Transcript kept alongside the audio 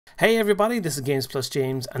Hey everybody, this is Games Plus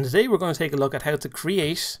James, and today we're going to take a look at how to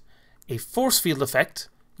create a force field effect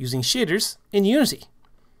using shaders in Unity.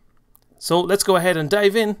 So let's go ahead and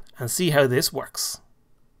dive in and see how this works.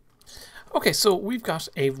 Okay, so we've got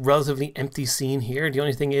a relatively empty scene here. The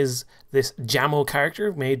only thing is this Jamo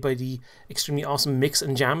character made by the extremely awesome Mix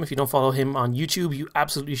and Jam. If you don't follow him on YouTube, you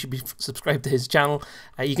absolutely should be subscribed to his channel.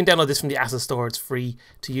 You can download this from the asset store. It's free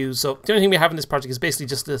to use. So the only thing we have in this project is basically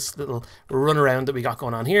just this little run around that we got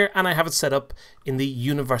going on here, and I have it set up in the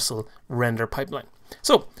universal render pipeline.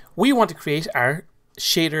 So we want to create our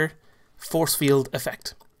shader force field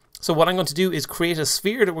effect. So what I'm going to do is create a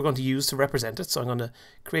sphere that we're going to use to represent it. So I'm going to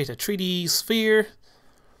create a 3D sphere,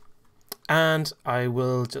 and I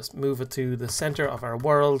will just move it to the center of our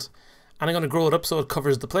world, and I'm going to grow it up so it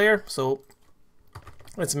covers the player. So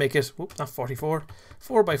let's make it, not 44,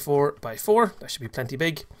 4 by 4 by 4. That should be plenty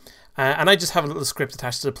big. And I just have a little script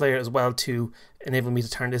attached to the player as well to enable me to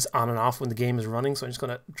turn this on and off when the game is running. So I'm just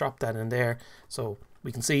going to drop that in there so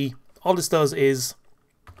we can see all this does is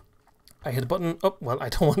I hit a button. Oh, well, I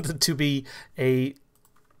don't want it to be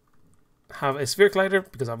have a sphere collider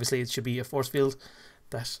because obviously it should be a force field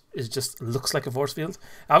that is just looks like a force field.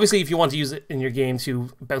 Obviously, if you want to use it in your game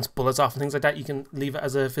to bounce bullets off and things like that, you can leave it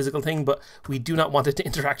as a physical thing, but we do not want it to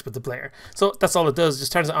interact with the player. So that's all it does,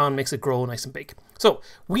 just turns it on, makes it grow nice and big. So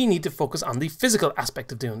we need to focus on the physical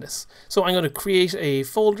aspect of doing this. So I'm going to create a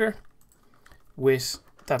folder with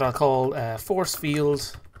that I'll call force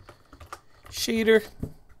field shader.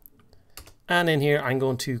 And in here, I'm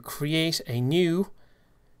going to create a new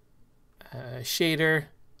shader,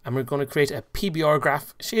 and we're going to create a PBR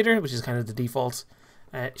graph shader, which is kind of the default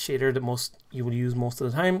shader that you will use most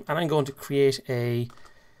of the time. And I'm going to create a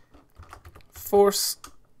force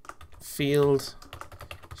field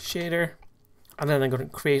shader, and then I'm going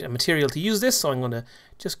to create a material to use this. So I'm going to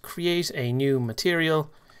just create a new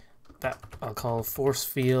material that I'll call force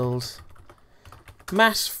field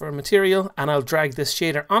mat for material, and I'll drag this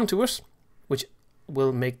shader onto it, which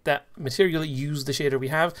will make that material use the shader we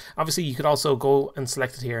have. Obviously, you could also go and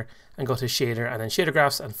select it here and go to shader and then shader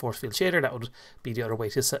graphs and force field shader. That would be the other way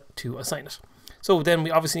to assign it. So then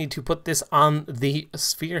we obviously need to put this on the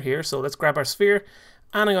sphere here. So let's grab our sphere,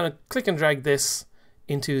 and I'm going to click and drag this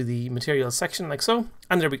into the material section like so.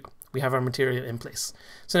 And there we go. We have our material in place.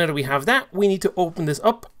 So now that we have that, we need to open this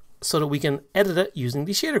up so that we can edit it using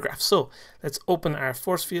the shader graph. So let's open our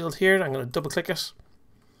force field here. I'm going to double click it,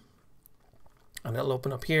 and it'll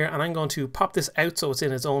open up here, and I'm going to pop this out so it's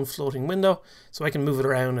in its own floating window so I can move it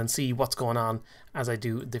around and see what's going on as I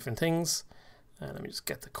do different things. Let me just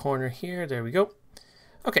get the corner here. There we go.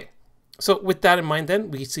 Okay, so with that in mind, then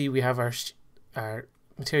we see we have our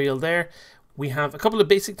material there. We have a couple of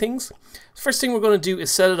basic things. First thing we're going to do is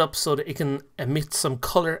set it up so that it can emit some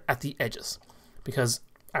color at the edges, because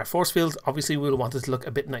our force field, obviously we'll want it to look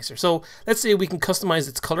a bit nicer. So let's say we can customize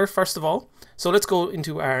its color first of all. So let's go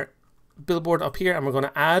into our billboard up here, and we're going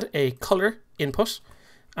to add a color input,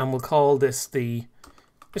 and we'll call this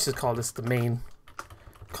let's just call this the main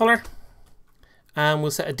color, and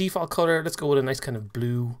we'll set a default color. Let's go with a nice kind of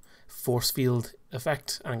blue force field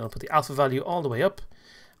effect, and I'm going to put the alpha value all the way up,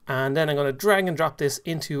 and then I'm going to drag and drop this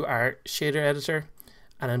into our shader editor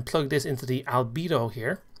and then plug this into the albedo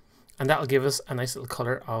here, and that'll give us a nice little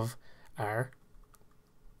color of our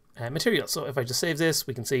material. So if I just save this,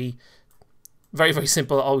 we can see very, very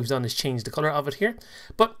simple. All we've done is change the color of it here.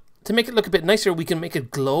 But to make it look a bit nicer, we can make it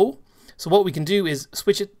glow. So what we can do is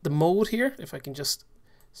switch the mode here. If I can just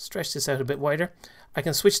stretch this out a bit wider, I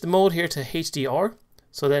can switch the mode here to HDR.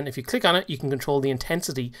 So then if you click on it, you can control the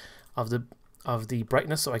intensity of the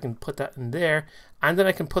brightness. So I can put that in there, and then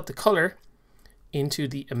I can put the color into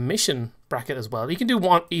the emission bracket as well. You can do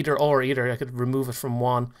either. I could remove it from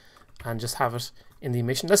one and just have it in the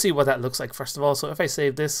emission. Let's see what that looks like first of all. So if I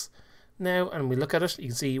save this now and we look at it, you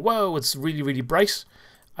can see, whoa, it's really, really bright.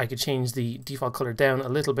 I could change the default color down a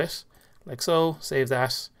little bit, like so. Save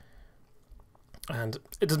that, and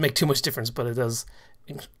it doesn't make too much difference, but it does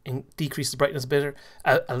decrease the brightness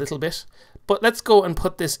a little bit. But let's go and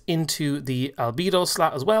put this into the albedo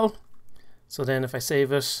slot as well. So then if I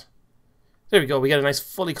save it, there we go, we get a nice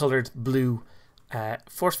fully colored blue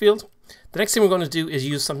force field. The next thing we're going to do is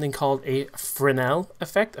use something called a Fresnel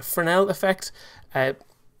effect. A Fresnel effect,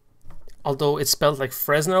 although it's spelled like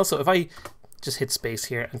Fresnel, so if I just hit space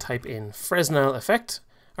here and type in Fresnel effect,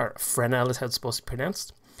 or Fresnel is how it's supposed to be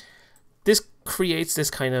pronounced, this creates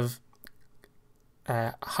this kind of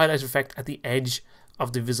highlight effect at the edge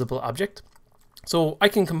of the visible object. So I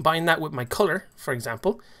can combine that with my color, for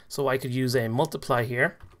example. So I could use a multiply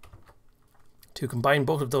here to combine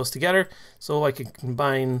both of those together. So I can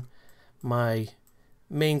combine my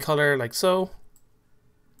main color like so,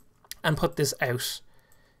 and put this out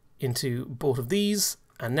into both of these.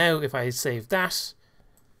 And now if I save that,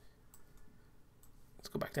 let's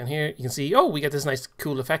go back down here, you can see, oh, we get this nice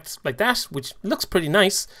cool effect like that, which looks pretty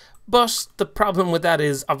nice. But the problem with that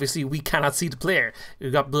is obviously we cannot see the player.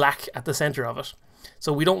 We've got black at the center of it.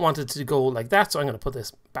 So we don't want it to go like that. So I'm going to put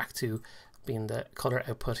this back to being the color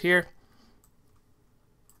output here.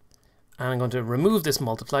 And I'm going to remove this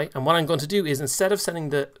multiply. And what I'm going to do is, instead of sending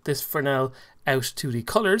this Fresnel out to the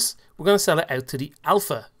colors, we're going to sell it out to the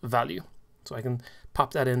alpha value. So I can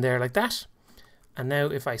pop that in there like that. And now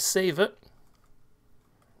if I save it,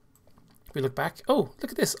 if we look back, oh,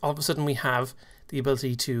 look at this. All of a sudden we have the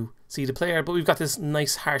ability to see the player, but we've got this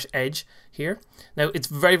nice harsh edge here. Now it's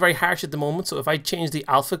very, very harsh at the moment. So if I change the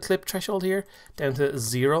alpha clip threshold here down to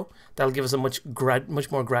 0, that'll give us a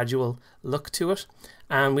much more gradual look to it.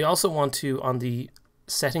 And we also want to, on the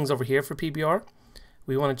settings over here for PBR,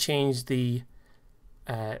 we want to change the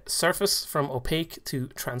surface from opaque to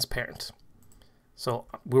transparent. So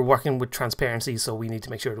we're working with transparency, so we need to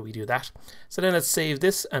make sure that we do that. So then let's save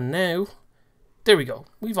this, and now there we go.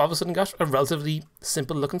 We've all of a sudden got a relatively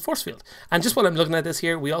simple looking force field. And just while I'm looking at this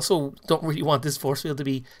here, we also don't really want this force field to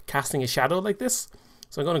be casting a shadow like this.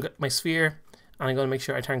 So I'm going to get my sphere, and I'm going to make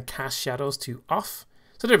sure I turn cast shadows to off.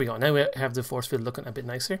 So there we go. Now we have the force field looking a bit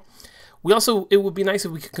nicer. We also, it would be nice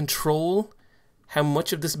if we could control how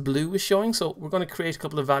much of this blue is showing. So we're going to create a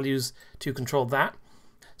couple of values to control that.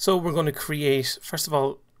 So we're going to create, first of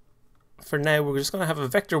all, for now, we're just going to have a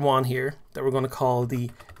vector1 here that we're going to call the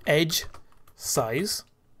edge size,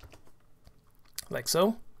 like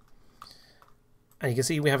so. And you can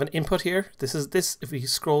see we have an input here. This is this. If we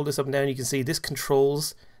scroll this up and down, you can see this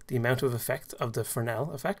controls the amount of effect of the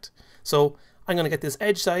Fresnel effect. So I'm going to get this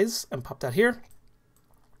edge size and pop that here.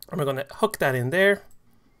 And we're going to hook that in there.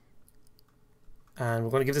 And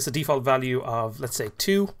we're going to give this a default value of, let's say,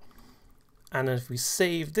 2. And then if we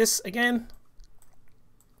save this again,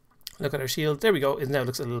 look at our shield, there we go, it now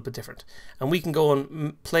looks a little bit different. And we can go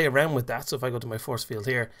and play around with that. So if I go to my force field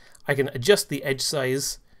here, I can adjust the edge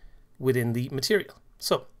size within the material.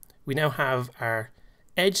 So we now have our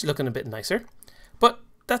edge looking a bit nicer, but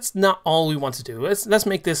that's not all we want to do. Let's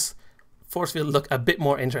make this force field look a bit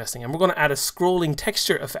more interesting, and we're going to add a scrolling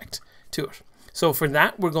texture effect to it. So for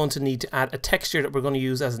that, we're going to need to add a texture that we're going to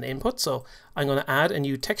use as an input. So I'm going to add a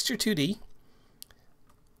new texture 2D,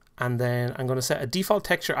 and then I'm going to set a default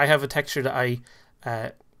texture. I have a texture that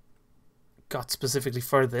I got specifically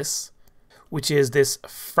for this, which is this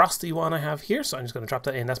frosty one I have here. So I'm just going to drop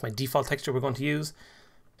that in. That's my default texture we're going to use.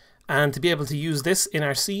 And to be able to use this in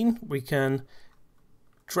our scene, we can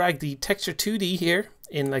drag the texture 2D here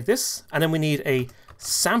in like this. And then we need a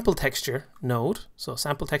sample texture node. So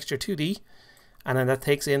sample texture 2D. And then that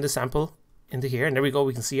takes in the sample into here. And there we go.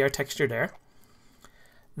 We can see our texture there.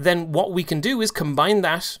 Then what we can do is combine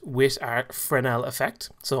that with our Fresnel effect.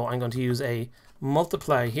 So I'm going to use a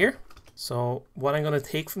multiply here. So what I'm going to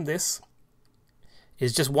take from this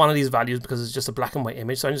is just one of these values because it's just a black and white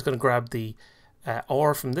image. So I'm just going to grab the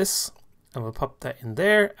OR from this, and we'll pop that in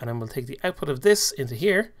there, and then we'll take the output of this into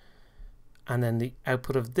here, and then the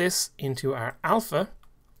output of this into our alpha.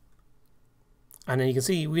 And then you can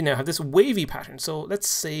see we now have this wavy pattern. So let's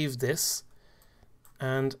save this.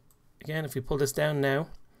 And again, if we pull this down now,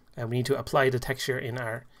 we need to apply the texture in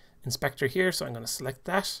our inspector here. So I'm going to select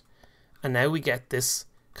that. And now we get this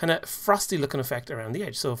kind of frosty looking effect around the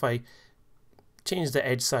edge. So if I change the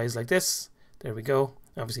edge size like this, there we go.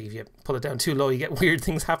 Obviously, if you pull it down too low, you get weird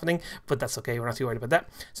things happening, but that's okay. We're not too worried about that.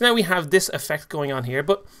 So now we have this effect going on here,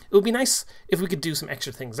 but it would be nice if we could do some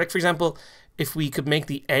extra things. Like, for example, if we could make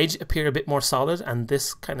the edge appear a bit more solid and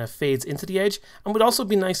this kind of fades into the edge. And it would also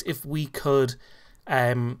be nice if we could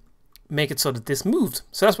make it so that this moved.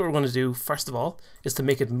 So that's what we're going to do first of all, is to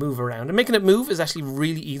make it move around. And making it move is actually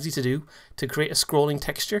really easy to do, to create a scrolling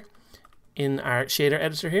texture in our shader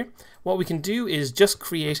editor here. What we can do is just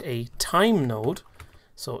create a time node.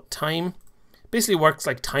 So time basically works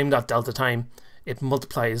like time.delta time. It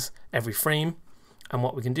multiplies every frame. And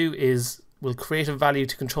what we can do is we'll create a value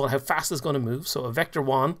to control how fast it's going to move. So a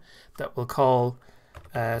vector1 that we'll call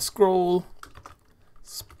scroll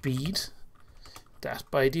speed. That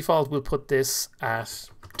by default we'll put this at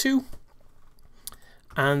 2.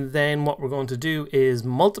 And then what we're going to do is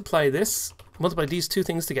multiply these two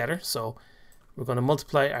things together. So we're going to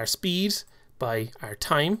multiply our speed by our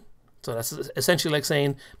time. So that's essentially like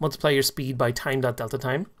saying multiply your speed by time.delta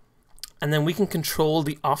time. And then we can control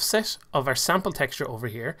the offset of our sample texture over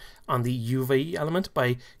here on the UV element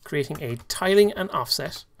by creating a tiling and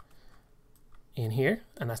offset. in here,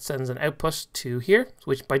 and that sends an output to here,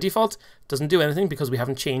 which by default doesn't do anything because we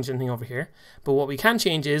haven't changed anything over here. But what we can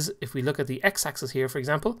change is, if we look at the x-axis here, for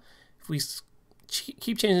example, if we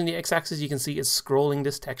keep changing the x-axis, you can see it's scrolling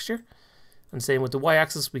this texture. And same with the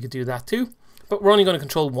y-axis, we could do that too. But we're only going to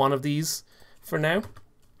control one of these for now.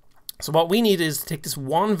 So what we need is to take this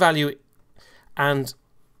one value and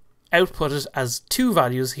output it as two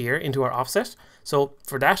values here into our offset. So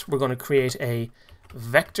for that, we're going to create a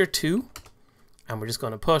vector2, and we're just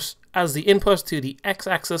going to put as the input to the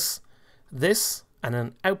x-axis this, and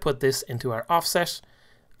then output this into our offset.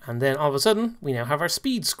 And then all of a sudden, we now have our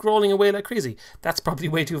speed scrolling away like crazy. That's probably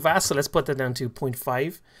way too fast, so let's put that down to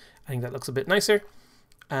 0.5. I think that looks a bit nicer.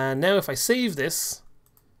 And now if I save this,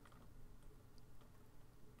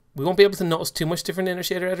 we won't be able to notice too much different in our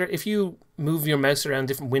shader editor. If you move your mouse around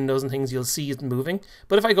different windows and things, you'll see it moving.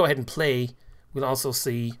 But if I go ahead and play, we'll also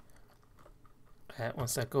see,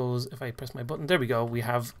 once that goes, if I press my button, there we go, we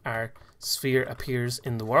have our sphere appears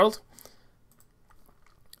in the world.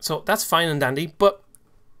 So that's fine and dandy, but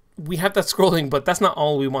we have that scrolling, but that's not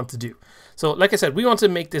all we want to do. So like I said, we want to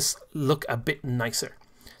make this look a bit nicer.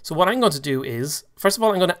 So what I'm going to do is, first of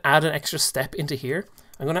all, I'm going to add an extra step into here.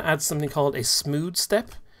 I'm going to add something called a smooth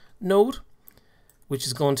step node, which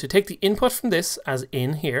is going to take the input from this as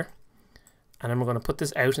in here, and then we're going to put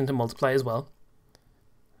this out into multiply as well.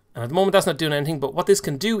 And at the moment that's not doing anything, but what this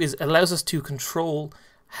can do is it allows us to control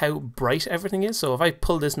how bright everything is. So if I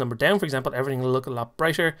pull this number down, for example, everything will look a lot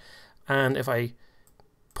brighter, and if I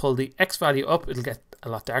pull the X value up, it'll get a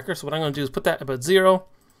lot darker. So what I'm going to do is put that about 0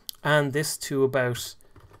 and this to about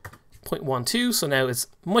 0.12, so now it's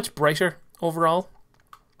much brighter overall.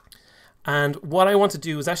 And what I want to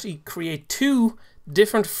do is actually create two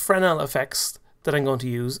different Fresnel effects that I'm going to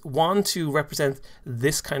use. One to represent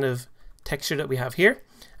this kind of texture that we have here,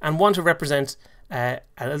 and one to represent a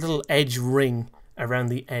little edge ring around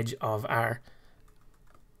the edge of our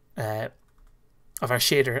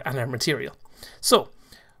shader and our material. So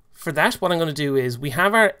for that, what I'm going to do is, we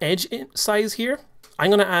have our edge size here.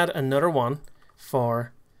 I'm going to add another one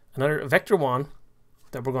for another vector one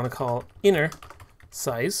that we're going to call inner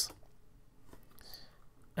size.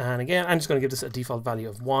 And again, I'm just going to give this a default value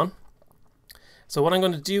of 1. So what I'm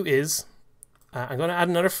going to do is, I'm going to add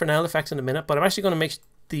another Fresnel effect in a minute, but I'm actually going to make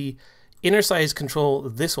the inner size control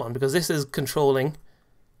this one, because this is controlling,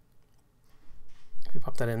 if we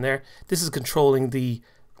pop that in there, this is controlling the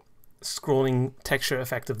scrolling texture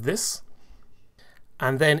effect of this.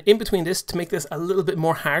 And then in between this, to make this a little bit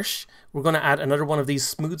more harsh, we're going to add another one of these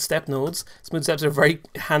smooth step nodes. Smooth steps are very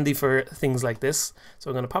handy for things like this. So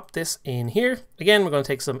we're going to pop this in here. Again, we're going to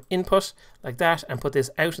take some input like that and put this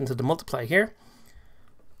out into the multiply here.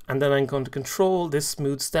 And then I'm going to control this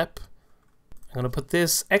smooth step. I'm going to put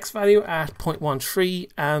this X value at 0.13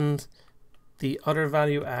 and the other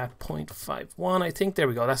value at 0.51, I think. There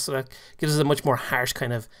we go. That's so that gives us a much more harsh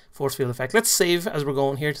kind of force field effect. Let's save as we're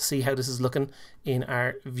going here to see how this is looking in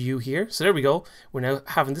our view here. So there we go. We're now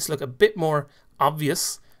having this look a bit more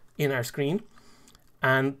obvious in our screen.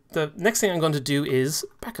 And the next thing I'm going to do is,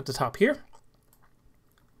 back up the top here,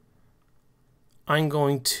 I'm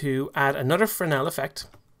going to add another Fresnel effect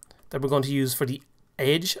that we're going to use for the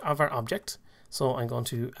edge of our object. So I'm going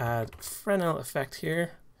to add Fresnel effect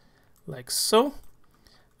here, like so.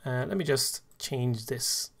 Let me just change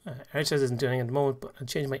this. Edge size isn't doing it at the moment, but I'll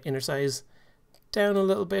change my inner size down a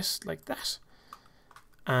little bit like that.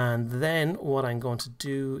 And then what I'm going to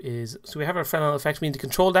do is, so we have our Fresnel effect, we need to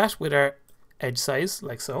control that with our edge size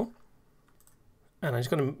like so. And I'm just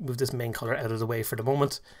going to move this main color out of the way for the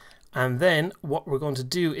moment. And then what we're going to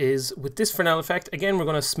do is, with this Fresnel effect, again, we're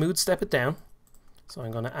going to smooth step it down. So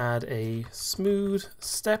I'm going to add a smooth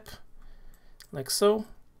step like so.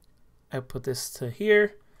 Output this to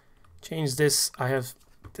here. Change this. I have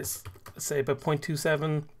this, let's say about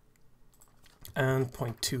 0.27 and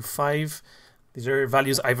 0.25. These are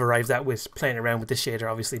values I've arrived at with playing around with this shader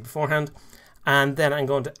obviously beforehand. And then I'm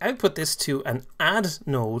going to output this to an add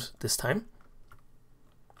node this time.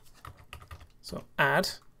 So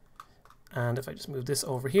add. And if I just move this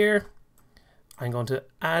over here, I'm going to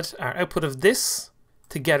add our output of this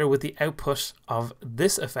together with the output of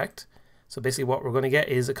this effect. So basically what we're going to get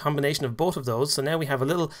is a combination of both of those. So now we have a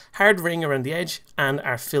little hard ring around the edge and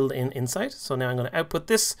our filled in inside. So now I'm going to output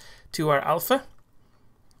this to our alpha.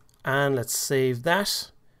 And let's save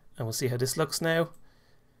that. And we'll see how this looks now.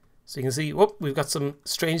 So you can see, whoop, we've got some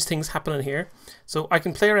strange things happening here. So I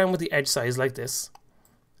can play around with the edge size like this.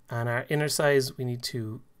 And our inner size, we need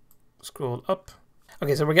to scroll up.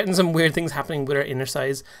 Okay, so we're getting some weird things happening with our inner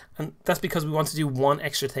size, and that's because we want to do one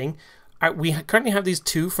extra thing. We currently have these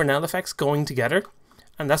two Fresnel effects going together,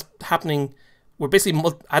 and that's happening we're basically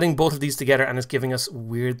adding both of these together and it's giving us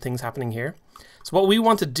weird things happening here. So what we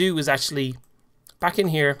want to do is actually, back in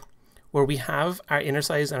here where we have our inner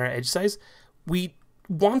size and our edge size, we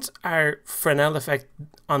want our Fresnel effect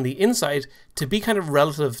on the inside to be kind of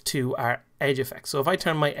relative to our edge effect. So if I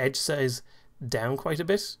turn my edge size down quite a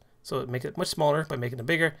bit, so make it much smaller by making it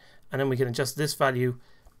bigger, and then we can adjust this value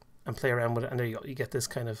and play around with it, and there you go, you get this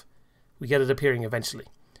kind of, we get it appearing eventually.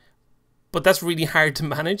 But that's really hard to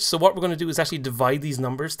manage, so what we're going to do is actually divide these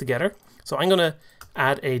numbers together. So I'm going to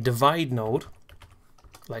add a divide node,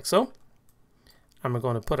 like so, and we're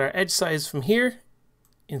going to put our edge size from here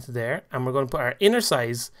into there, and we're going to put our inner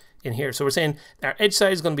size in here. So we're saying our edge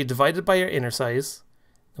size is going to be divided by our inner size,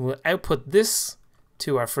 and we'll output this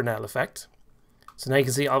to our Fresnel effect. So now you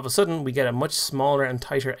can see all of a sudden we get a much smaller and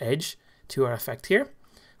tighter edge to our effect here.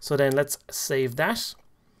 So then let's save that.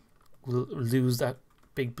 We'll lose that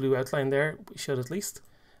big blue outline there, we should at least.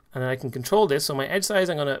 And then I can control this. So my edge size,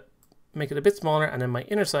 I'm going to make it a bit smaller, and then my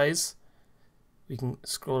inner size, we can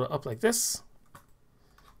scroll it up like this.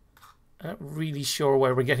 I'm not really sure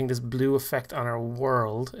why we're getting this blue effect on our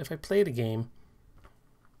world. If I play the game,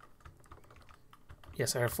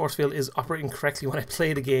 yes, our force field is operating correctly when I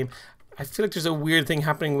play the game. I feel like there's a weird thing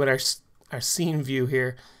happening with our scene view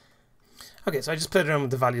here. Okay, so I just played around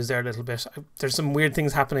with the values there a little bit. There's some weird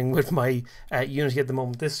things happening with my Unity at the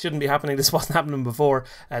moment. This shouldn't be happening. This wasn't happening before,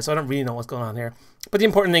 so I don't really know what's going on here. But the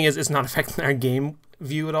important thing is it's not affecting our game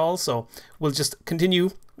view at all. So we'll just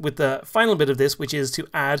continue with the final bit of this, which is to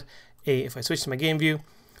add a, if I switch to my game view,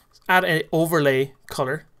 add an overlay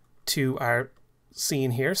color to our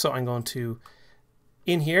scene here. So I'm going to,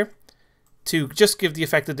 in here, to just give the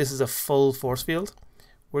effect that this is a full force field,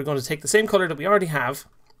 we're going to take the same color that we already have,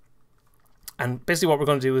 and basically what we're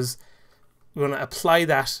going to do is we're going to apply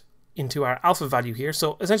that into our alpha value here.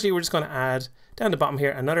 So essentially we're just going to add down the bottom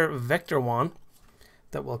here another vector one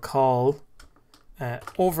that we'll call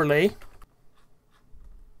overlay,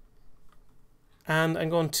 and I'm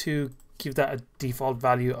going to give that a default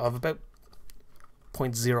value of about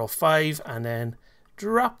 0.05, and then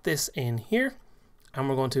drop this in here, and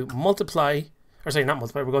we're going to multiply, or sorry, not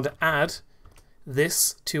multiply, we're going to add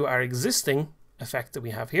this to our existing effect that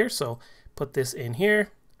we have here. So put this in here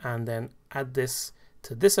and then add this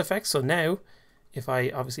to this effect. So now if I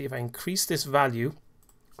increase this value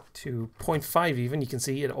to 0.5 even, you can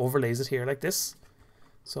see it overlays it here like this.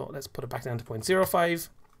 So let's put it back down to 0.05,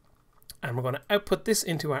 and we're going to output this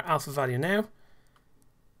into our alpha value now,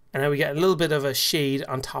 and now we get a little bit of a shade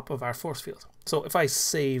on top of our force field. So if I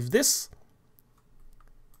save this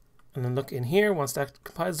and then look in here, once that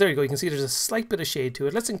compiles, there you go, you can see there's a slight bit of shade to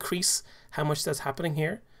it. Let's increase how much that's happening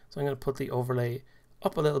here. So I'm going to put the overlay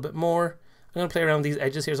up a little bit more. I'm going to play around these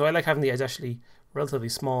edges here. So I like having the edge actually relatively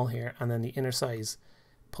small here, and then the inner size,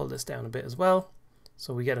 pull this down a bit as well.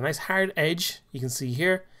 So we get a nice hard edge, you can see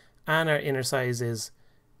here, and our inner size is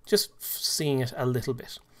just seeing it a little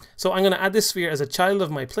bit. So I'm going to add this sphere as a child of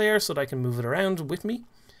my player so that I can move it around with me.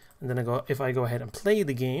 And then if I go ahead and play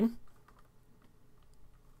the game,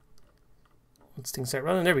 once things start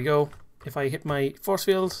running, there we go. If I hit my force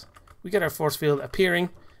field, we get our force field appearing,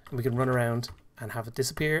 and we can run around and have it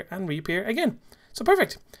disappear and reappear again. So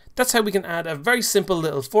perfect. That's how we can add a very simple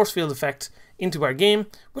little force field effect into our game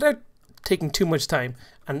without taking too much time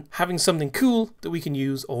and having something cool that we can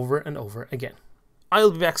use over and over again.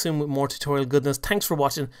 I'll be back soon with more tutorial goodness. Thanks for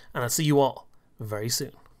watching, and I'll see you all very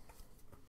soon.